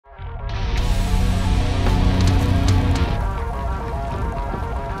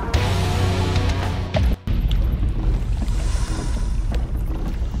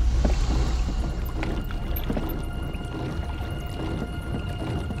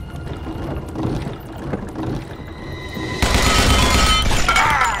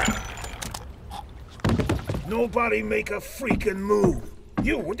nobody make a freaking move.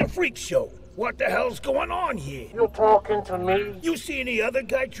 You with the freak show. What the hell's going on here? You talking to me? You see any other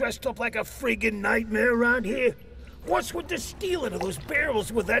guy dressed up like a friggin' nightmare around here? What's with the stealing of those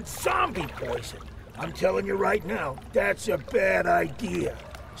barrels with that zombie poison? I'm telling you right now, that's a bad idea.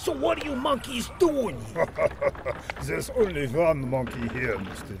 So what are you monkeys doing here? There's only one monkey here,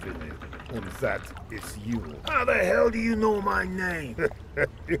 Mr. Vinnie, and that is you. How the hell do you know my name?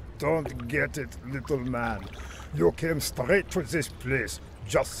 You don't get it, little man. You came straight to this place,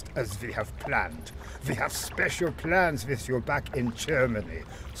 just as we have planned. We have special plans with you back in Germany,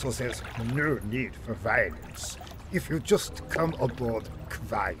 so there's no need for violence. If you just come aboard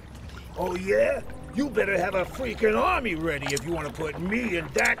quietly. Oh yeah? You better have a freaking army ready if you want to put me and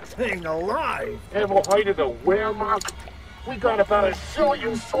that thing alive. Ever heard of the Wehrmacht? We got about 1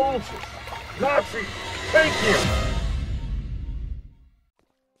 zillion soldiers. Nazi, thank you.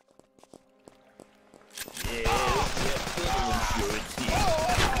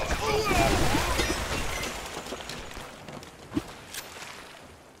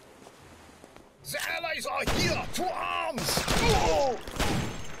 The Allies are here! To arms!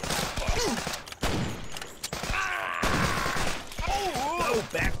 Go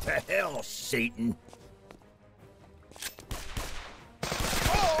back to hell, Satan.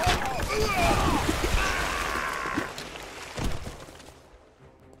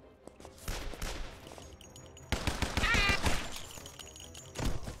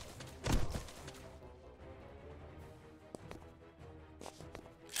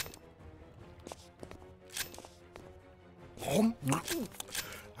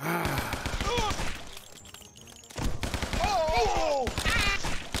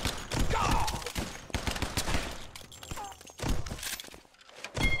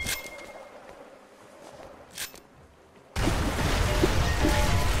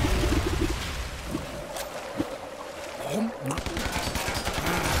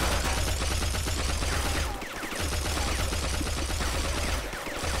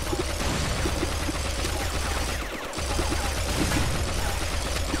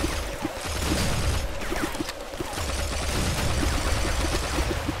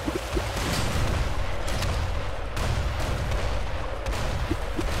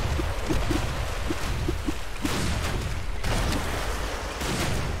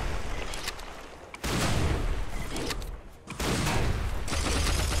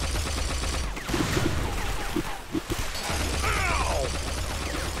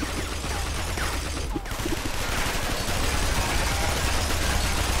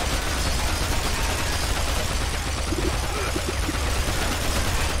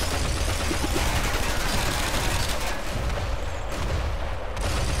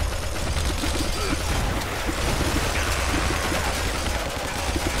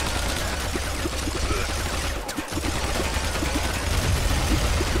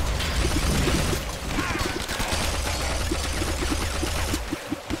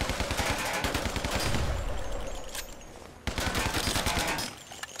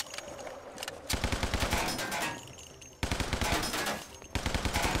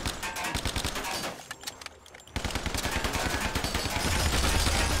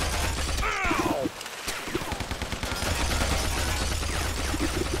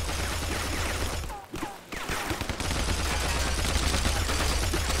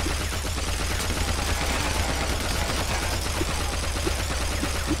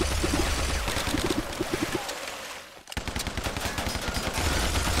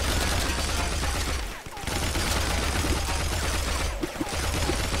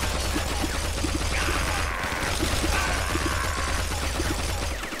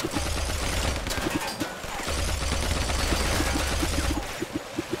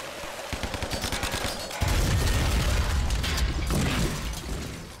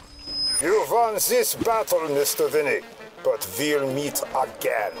 You won this battle, Mr. Vinnie, but we'll meet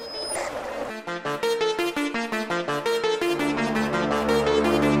again.